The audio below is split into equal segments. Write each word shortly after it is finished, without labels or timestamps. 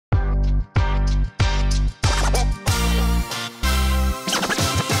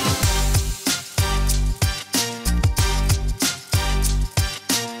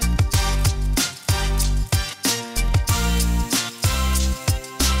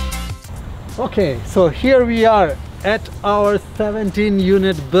Okay, so here we are at our 17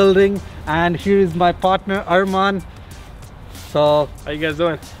 unit building, and here is my partner Arman. So how you guys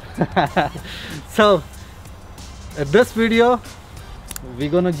doing? So in this video we're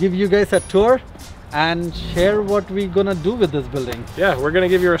gonna give you guys a tour and share what we're gonna do with this building. Yeah, we're gonna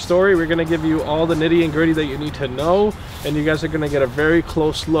give you a story. We're gonna give you all the nitty and gritty that you need to know, and you guys are gonna get a very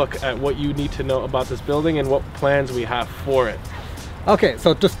close look at what you need to know about this building and what plans we have for it. Okay,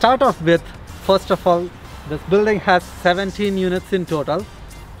 so to start off with, first of all, this building has 17 units in total.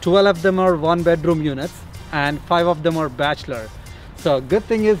 12 of them are one bedroom units and 5 of them are bachelor. So good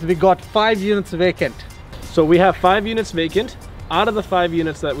thing is we got 5 units vacant. So we have 5 units vacant. Out of the 5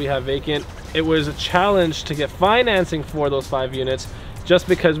 units that we have vacant, it was a challenge to get financing for those 5 units just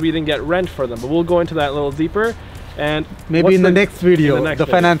because we didn't get rent for them. But we'll go into that a little deeper, and maybe in the next video, the video.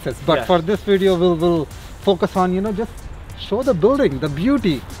 finances. But yeah. For this video, we'll focus on, just show the building, the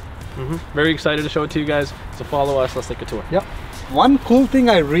beauty. Very excited to show it to you guys. So follow us, let's take a tour. Yep. One cool thing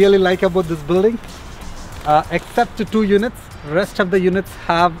I really like about this building, except the 2 units, rest of the units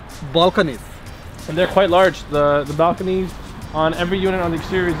have balconies. And they're quite large. The balconies on every unit on the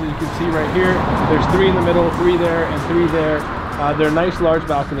exterior, as you can see right here, there's 3 in the middle, 3 there, and 3 there. They're nice large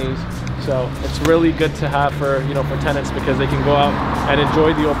balconies, so it's really good to have for for tenants, because they can go out and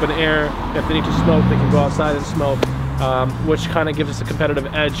enjoy the open air. If they need to smoke, they can go outside and smoke, which kind of gives us a competitive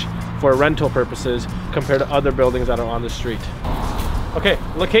edge for rental purposes compared to other buildings that are on the street. Okay,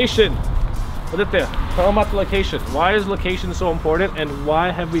 location. Aditya, tell them about the location. Why is location so important, and why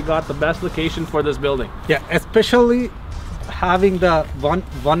have we got the best location for this building? Yeah, especially having the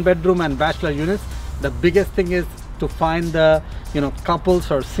one bedroom and bachelor units, the biggest thing is to find the couples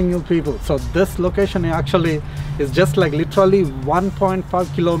or single people. So this location actually is just like literally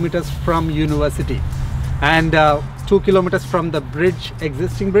 1.5 kilometers from university, and 2 kilometers from the bridge,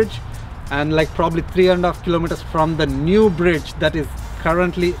 existing bridge, and like probably 3.5 kilometers from the new bridge that is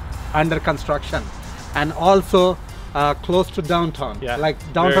currently under construction, and also close to downtown. Yeah, like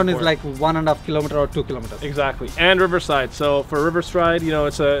downtown is like 1.5 kilometer or 2 kilometers. Exactly. And Riverside. So for Riverside,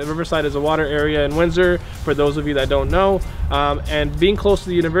 Riverside is a water area in Windsor, for those of you that don't know. And being close to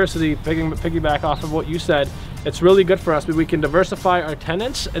the university, piggyback off of what you said, it's really good for us. We can diversify our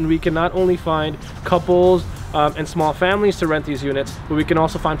tenants, and we can not only find couples and small families to rent these units, but we can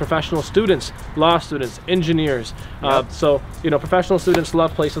also find professional students, law students, engineers. Yep. So professional students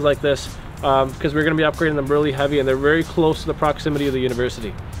love places like this, because we're going to be upgrading them really heavy, and they're very close to the proximity of the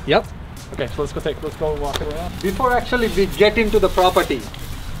university. Yep. Okay, so let's go walk around. Before actually we get into the property,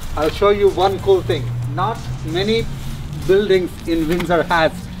 I'll show you one cool thing. Not many buildings in Windsor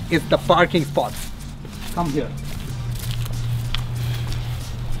has is the parking spots. Come here.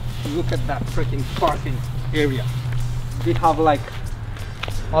 Look at that freaking parking area. We have like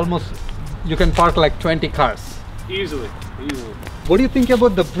almost, you can park like 20 cars. Easily. What do you think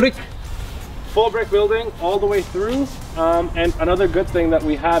about the brick? Full brick building all the way through, and another good thing that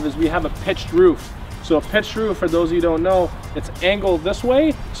we have is we have a pitched roof. So a pitched roof, for those of you who don't know, it's angled this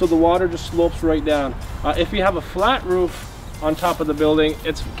way, so the water just slopes right down. If you have a flat roof on top of the building,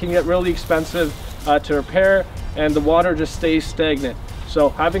 it can get really expensive to repair, and the water just stays stagnant. So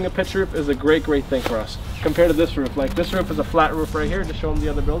having a pitched roof is a great thing for us compared to this roof. Like this roof is a flat roof right here, to show them the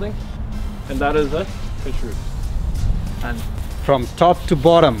other building, and that is a pitched roof. And from top to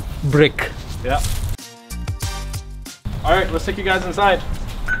bottom, brick. Yeah. All right, let's take you guys inside.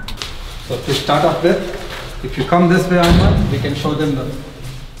 So to start off with, if you come this way, Arman, we can show them the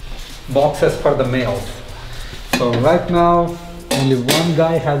boxes for the males. So right now, only one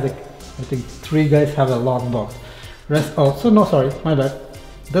guy has a, I think 3 guys have a lock box. Rest, oh, so no, sorry, my bad.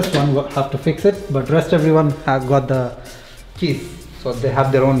 This one will have to fix it, but rest everyone have got the keys. So they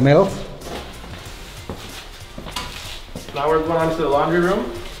have their own mails. Now we're going on to the laundry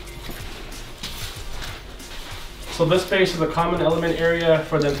room. So this space is a common element area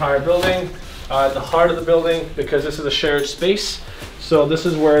for the entire building. The heart of the building, because this is a shared space. So this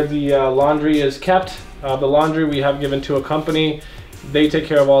is where the laundry is kept. The laundry we have given to a company. They take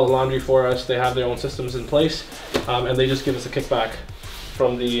care of all the laundry for us. They have their own systems in place, and they just give us a kickback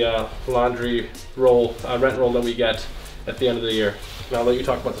from the laundry roll, rent roll that we get at the end of the year. Now I'll let you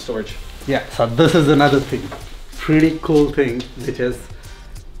talk about the storage. Yeah, so this is another thing, pretty cool thing, which is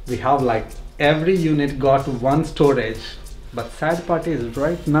we have like every unit got one storage, but sad part is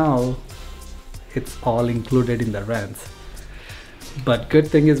right now it's all included in the rents. But good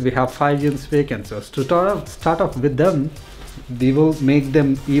thing is we have 5 units vacant, so to start off with them, we will make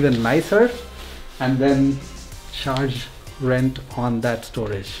them even nicer and then charge rent on that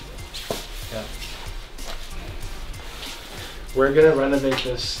storage. Yeah. We're gonna renovate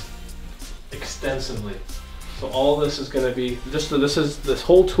this extensively. So all this is going to be just this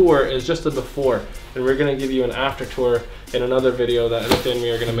whole tour is just the before, and we're going to give you an after tour in another video that Aditya and me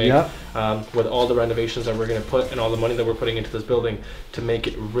are going to make, with all the renovations that we're going to put and all the money that we're putting into this building to make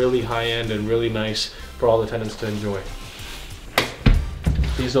it really high end and really nice for all the tenants to enjoy.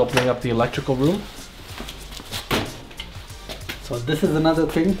 He's opening up the electrical room. So this is another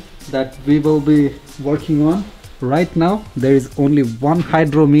thing that we will be working on. Right now there is only one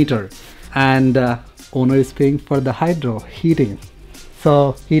hydrometer, and owner is paying for the hydro heating,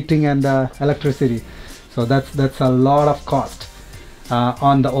 so heating and electricity. So that's a lot of cost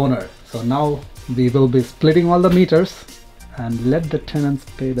on the owner. So now we will be splitting all the meters and let the tenants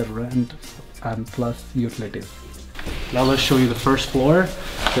pay the rent and plus utilities. Now let's show you the first floor.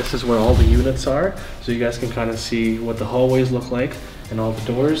 This is where all the units are, so you guys can kind of see what the hallways look like and all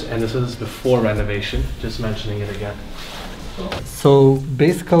the doors. And this is before renovation, just mentioning it again. So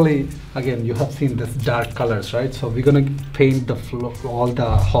basically, again, you have seen this dark colors, right? So we're gonna paint the floor, all the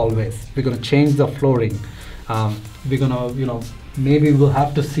hallways. We're gonna change the flooring. We're gonna, you know, maybe we'll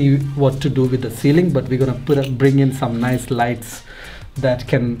have to see what to do with the ceiling, but we're gonna bring in some nice lights that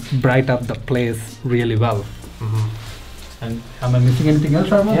can bright up the place really well. And am I missing anything else,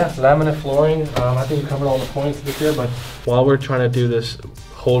 Arman? Yeah, laminate flooring. I think we covered all the points here, but while we're trying to do this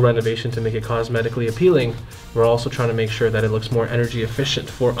whole renovation to make it cosmetically appealing, we're also trying to make sure that it looks more energy efficient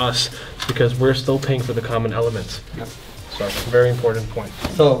for us, because we're still paying for the common elements. Yep. So very important point.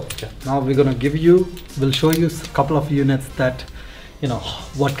 So now we're gonna we'll show you a couple of units that, you know,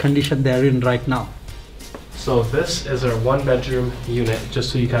 what condition they're in right now. So this is our 1-bedroom unit,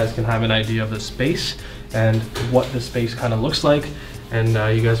 just so you guys can have an idea of the space and what the space kind of looks like, and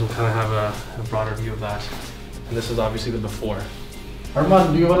you guys will kind of have a broader view of that. And this is obviously the before.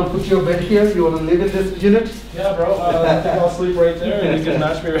 Arman, do you want to put your bed here? You want to live in this unit? Yeah, bro. I think I'll sleep right there, and you can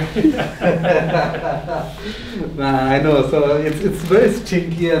match me right here. Nah, I know. So it's very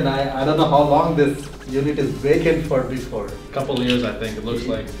stinky, and I don't know how long this unit is vacant for before. A couple of years, I think. It looks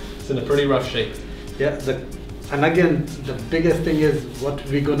like it's in a pretty rough shape. Yeah. And again, the biggest thing is what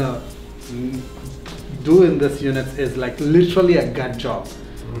we're gonna do in this unit is like literally a gut job.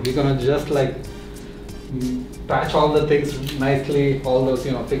 We're gonna just like patch all the things nicely, all those,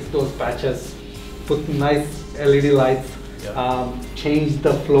 you know, fix those patches, put nice LED lights, change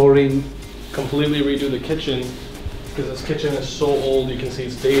the flooring, completely redo the kitchen, because this kitchen is so old. You can see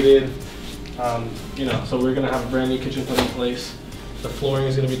it's dated. You know, so we're gonna have a brand new kitchen put in place. The flooring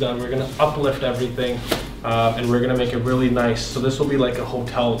is gonna be done. We're gonna uplift everything, and we're gonna make it really nice. So this will be like a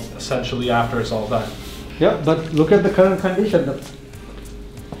hotel essentially after it's all done. Yeah, but look at the current condition. The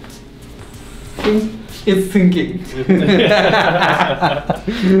sink is sinking. That's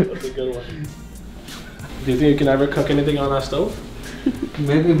a good one. Do you think you can ever cook anything on that stove?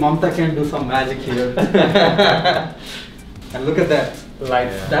 Maybe Mamta can do some magic here. And look at that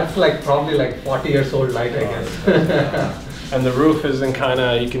light. Yeah. That's like probably like 40 years old light, I guess. And the roof is in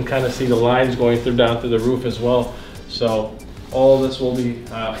you can kind of see the lines going down through the roof as well. So all this will be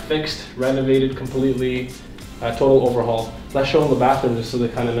fixed, renovated completely, total overhaul. Let's show them the bathroom just so they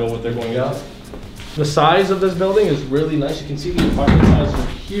kind of know what they're going into. The size of this building is really nice. You can see the apartment sizes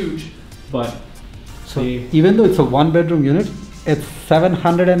are huge, but so even though it's a 1-bedroom unit, it's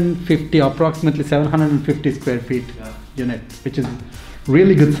 750, approximately 750 square feet unit, which is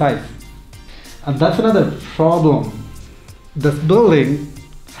really good size. And that's another problem. This building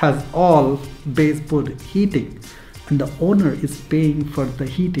has all baseboard heating, and the owner is paying for the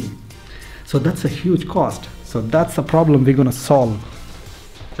heating. So that's a huge cost. So that's a problem we're gonna solve.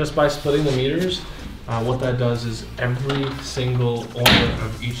 Just by splitting the meters, what that does is every single owner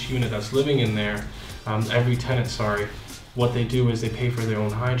of each unit that's living in there, every tenant, sorry, what they do is they pay for their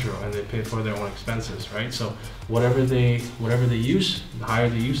own hydro and they pay for their own expenses, right? So whatever they use, the higher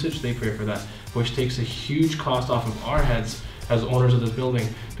the usage, they pay for that, which takes a huge cost off of our heads as owners of this building,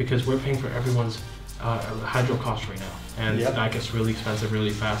 because we're paying for everyone's hydro cost right now. And that gets really expensive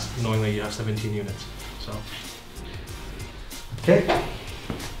really fast, knowing that you have 17 units. So. Okay.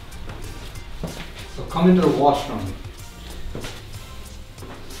 So come into the washroom.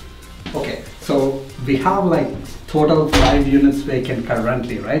 Okay, so we have like total 5 units vacant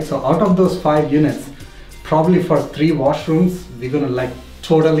currently, right? So out of those 5 units, probably for 3 washrooms, we're gonna like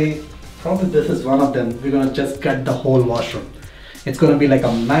totally, probably this is one of them, we're gonna just gut the whole washroom. It's gonna be like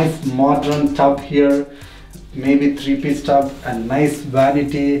a nice modern tub here, maybe 3-piece tub, a nice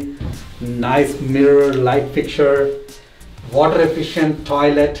vanity, nice mirror light fixture, water efficient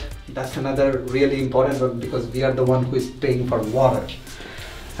toilet. That's another really important one, because we are the one who is paying for water.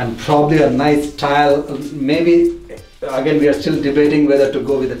 And probably a nice tile, maybe again, we are still debating whether to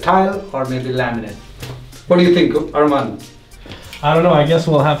go with a tile or maybe laminate. What do you think, Arman? I don't know. I guess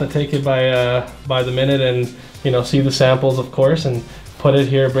we'll have to take it by the minute and, you know, see the samples, of course, and put it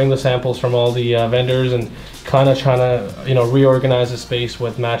here, bring the samples from all the vendors, and kind of trying to, you know, reorganize the space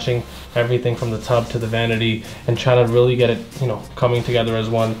with matching everything from the tub to the vanity, and trying to really get it, you know, coming together as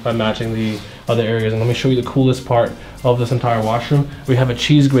one by matching the other areas. And let me show you the coolest part of this entire washroom. We have a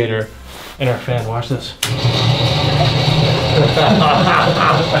cheese grater in our fan. Watch this.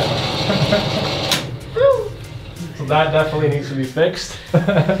 So that definitely needs to be fixed.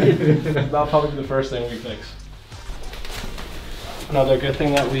 That'll probably be the first thing we fix. Another good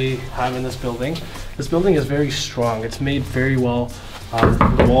thing that we have in this building is very strong. It's made very well.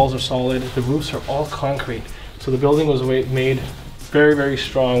 The walls are solid. The roofs are all concrete. So the building was made very, very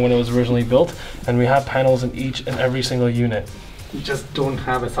strong when it was originally built. And we have panels in each and every single unit. You just don't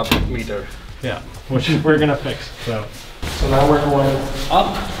have a support meter. Yeah, which we're gonna fix. So now we're going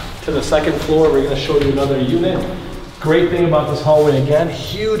up to the second floor. We're gonna show you another unit. Great thing about this hallway, again,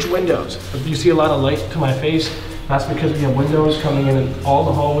 huge windows. If you see a lot of light to my face, that's because we have windows coming in all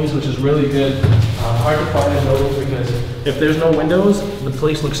the hallways, which is really good. Hard to find in buildings because if there's no windows, the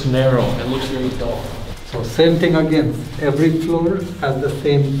place looks narrow. It looks very dull. So same thing again. Every floor has the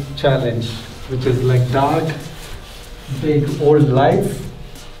same challenge, which is like dark, big old lights,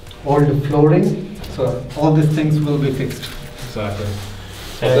 old flooring. So all these things will be fixed. Exactly.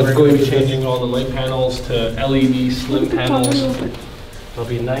 And we're going to be changing all the light panels to LED slim panels. It'll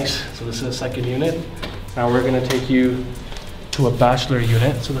be nice. So this is the second unit. Now we're going to take you to a bachelor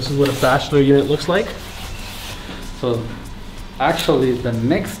unit. So this is what a bachelor unit looks like. So actually the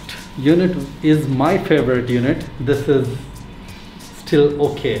next unit is my favorite unit. This is still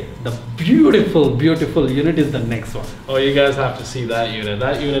okay. The beautiful, beautiful unit is the next one. Oh, you guys have to see that unit.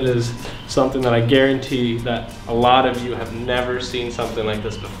 That unit is something that I guarantee that a lot of you have never seen something like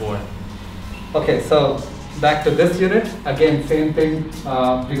this before. Okay, so back to this unit. Again, same thing.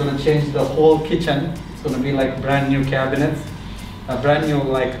 We're gonna change the whole kitchen. It's gonna be like brand new cabinets, a brand new,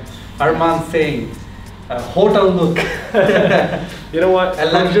 like Arman saying, a hotel look. You know what? A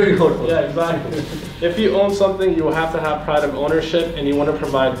luxury hotel. Yeah, exactly. If you own something, you will have to have pride of ownership, and you want to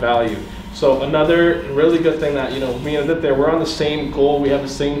provide value. So another really good thing that, you know, me and Aditya, we're on the same goal. We have the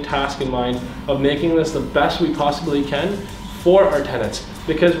same task in mind of making this the best we possibly can for our tenants,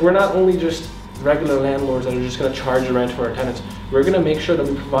 because we're not only just regular landlords that are just going to charge the rent for our tenants. We're going to make sure that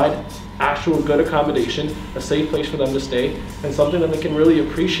we provide actual good accommodation, a safe place for them to stay, and something that they can really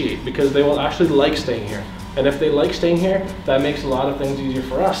appreciate, because they will actually like staying here. And if they like staying here, that makes a lot of things easier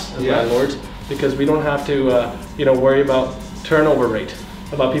for us as landlords, because we don't have to you know, worry about turnover rate,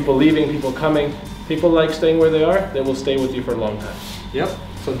 about people leaving, people coming. People like staying where they are, they will stay with you for a long time. Yep.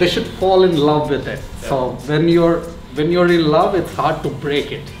 So they should fall in love with it. Yep. So when you're in love, it's hard to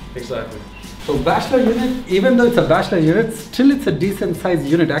break it. Exactly. So bachelor unit, even though it's a bachelor unit, still it's a decent sized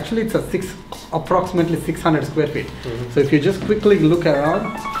unit. Actually, it's approximately 600 square feet. So if you just quickly look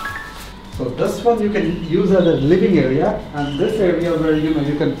around, so this one you can use as a living area, and this area where you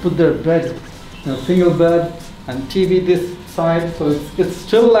can put their bed, single bed and TV this side. So it's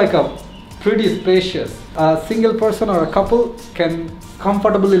still like a pretty spacious. A single person or a couple can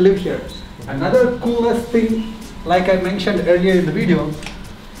comfortably live here. Another coolest thing, like I mentioned earlier in the video,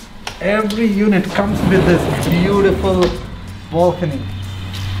 every unit comes with this beautiful balcony.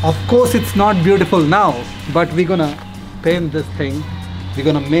 Of course it's not beautiful now, but we're gonna paint this thing. We're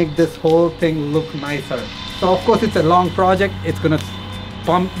gonna make this whole thing look nicer. So of course it's a long project. It's gonna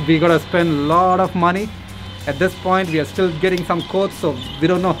we gotta spend a lot of money. At this point we are still getting some quotes, so we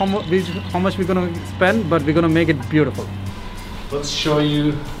don't know how much we're gonna spend, but we're gonna make it beautiful. Let's show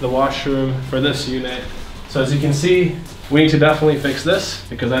you the washroom for this unit. So as you can see, we need to definitely fix this,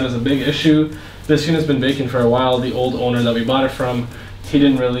 because that is a big issue. This unit's been vacant for a while. The old owner that we bought it from, he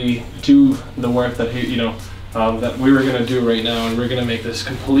didn't really do the work that that we were gonna do right now, and we're gonna make this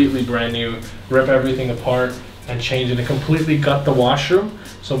completely brand new, rip everything apart and change it, and completely gut the washroom.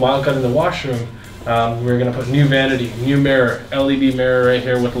 So while gutting the washroom, we're gonna put new vanity, new mirror, LED mirror right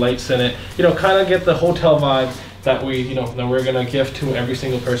here with lights in it. Kind of get the hotel vibe that that we're gonna give to every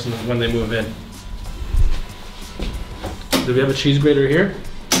single person when they move in. Do we have a cheese grater here?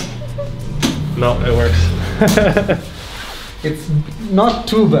 No, it works. It's not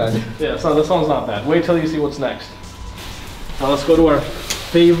too bad. Yeah, so this one's not bad. Wait till you see what's next. Now let's go to our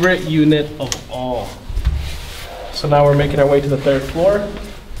favorite unit of all. So now we're making our way to the third floor.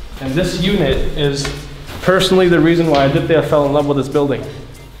 And this unit is personally the reason why Aditya fell in love with this building.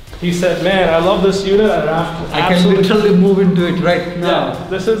 He said, man, I love this unit. I can literally move into it right now. Yeah,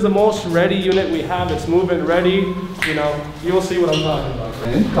 this is the most ready unit we have. It's move-in ready. You know, you'll see what I'm talking about.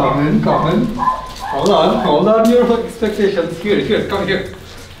 Come in, come in. Hold on your expectations. Here, come here.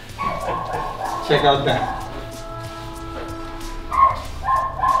 Check out that.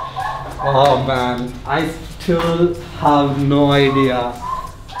 Oh man, I still have no idea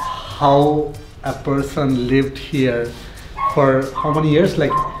how a person lived here for how many years?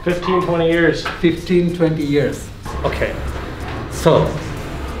 Like 15, 20 years. 15, 20 years. Okay, so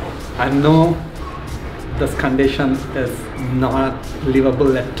I know this condition is not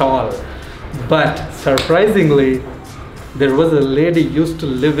livable at all, but surprisingly, there was a lady used to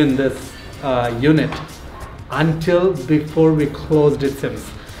live in this unit until before we closed it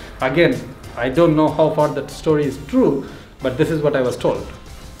since. Again, I don't know how far that story is true, but this is what I was told.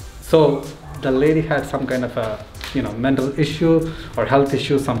 So the lady had some kind of a, you know, mental issue or health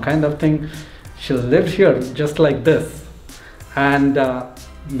issue, some kind of thing. She lived here just like this, and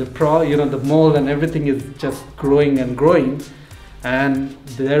the mold and everything is just growing and growing, and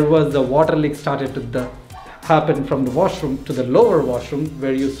there was the water leak started to happen from the washroom to the lower washroom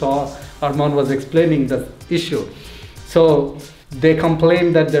where you saw Arman was explaining the issue. So they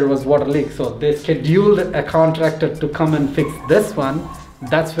complained that there was water leak, so they scheduled a contractor to come and fix this one.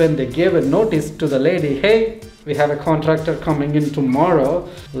 That's when they gave a notice to the lady, hey, we have a contractor coming in tomorrow.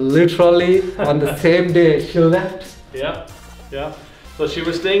 Literally on the same day she left. Yeah. So she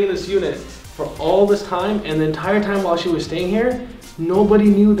was staying in this unit for all this time, and the entire time while she was staying here, nobody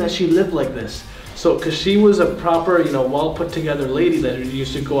knew that she lived like this. So, because she was a proper, well put together lady that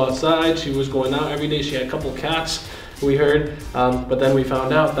used to go outside, she was going out every day, she had a couple cats, we heard, but then we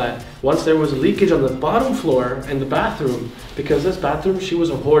found out that once there was a leakage on the bottom floor in the bathroom, because this bathroom, she was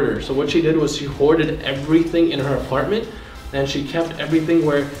a hoarder. So what she did was she hoarded everything in her apartment, and she kept everything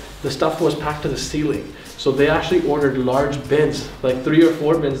where the stuff was packed to the ceiling. So they actually ordered large bins, like 3 or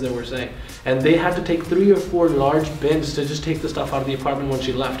 4 bins they were saying. And they had to take 3 or 4 large bins to just take the stuff out of the apartment when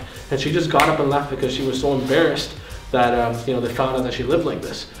she left. And she just got up and left because she was so embarrassed that they found out that she lived like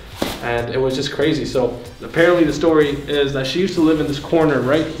this. And it was just crazy. So apparently the story is that she used to live in this corner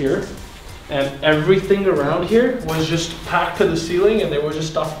right here, and everything around here was just packed to the ceiling, and there was just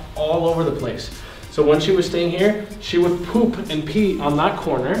stuff all over the place. So when she was staying here, she would poop and pee on that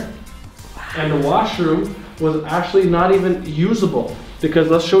corner, and the washroom was actually not even usable, because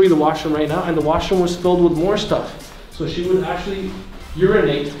let's show you the washroom right now, and the washroom was filled with more stuff. So she would actually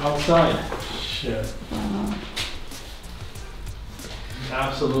urinate outside. Shit.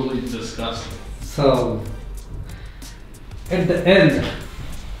 Absolutely disgusting. So at the end,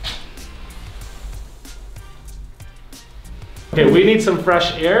 okay, we need some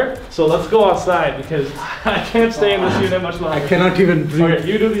fresh air, so let's go outside because I can't stay in this unit much longer. I cannot even breathe.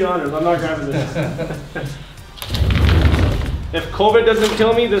 Okay, you do the honors. I'm not grabbing this. If COVID doesn't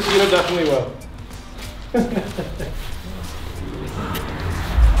kill me, this unit definitely will.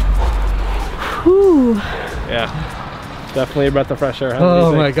 Whew. Yeah. Definitely a breath of fresh air.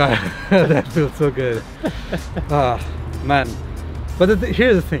 Oh my god, that feels so good. Man. But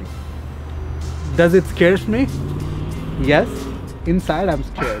here's the thing. Does it scare me? Yes. Inside I'm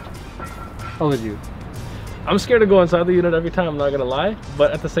scared. How about you? I'm scared to go inside the unit every time, I'm not gonna lie.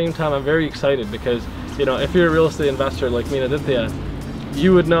 But at the same time, I'm very excited because, if you're a real estate investor like me and Aditya,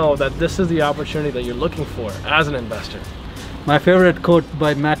 you would know that this is the opportunity that you're looking for as an investor. My favorite quote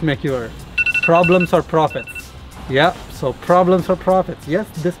by Matt McCure, problems or profits. Yeah, so problems or profits. Yes,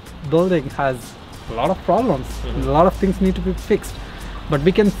 this building has a lot of problems. A lot of things need to be fixed, but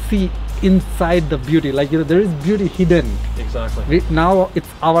we can see inside the beauty. Like, there is beauty hidden. Exactly. Now it's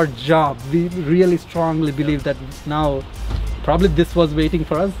our job. We really strongly believe that now probably this was waiting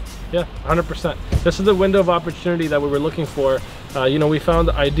for us. Yeah, 100%. This is the window of opportunity that we were looking for. We found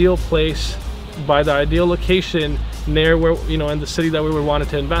the ideal place by the ideal location near where, in the city that we wanted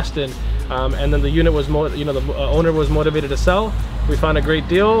to invest in. And then the unit was, the owner was motivated to sell. We found a great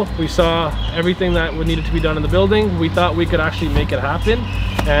deal. We saw everything that needed to be done in the building. We thought we could actually make it happen.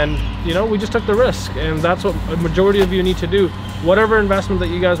 And, we just took the risk. And that's what a majority of you need to do. Whatever investment that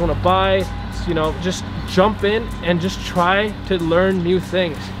you guys want to buy, just jump in and just try to learn new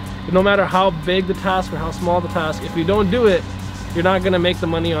things. No matter how big the task or how small the task, if you don't do it, you're not going to make the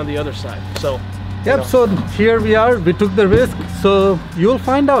money on the other side. So, yep, so here we are. We took the risk. So you'll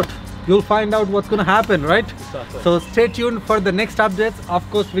find out. You'll find out what's going to happen, right? Exactly. So stay tuned for the next updates. Of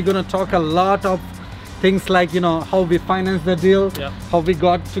course, we're going to talk a lot of things like, how we financed the deal, how we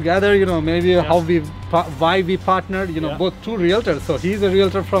got together, maybe why we partnered, both two realtors. So he's a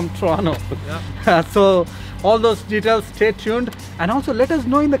realtor from Toronto. So all those details. Stay tuned, and also let us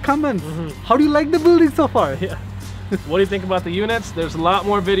know in the comments, how do you like the building so far? Yeah. What do you think about the units? There's a lot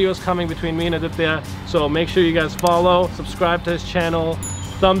more videos coming between me and Aditya, so make sure you guys follow, subscribe to his channel,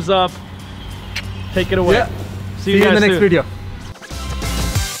 thumbs up, take it away. Yeah. See you in guys the next soon. video.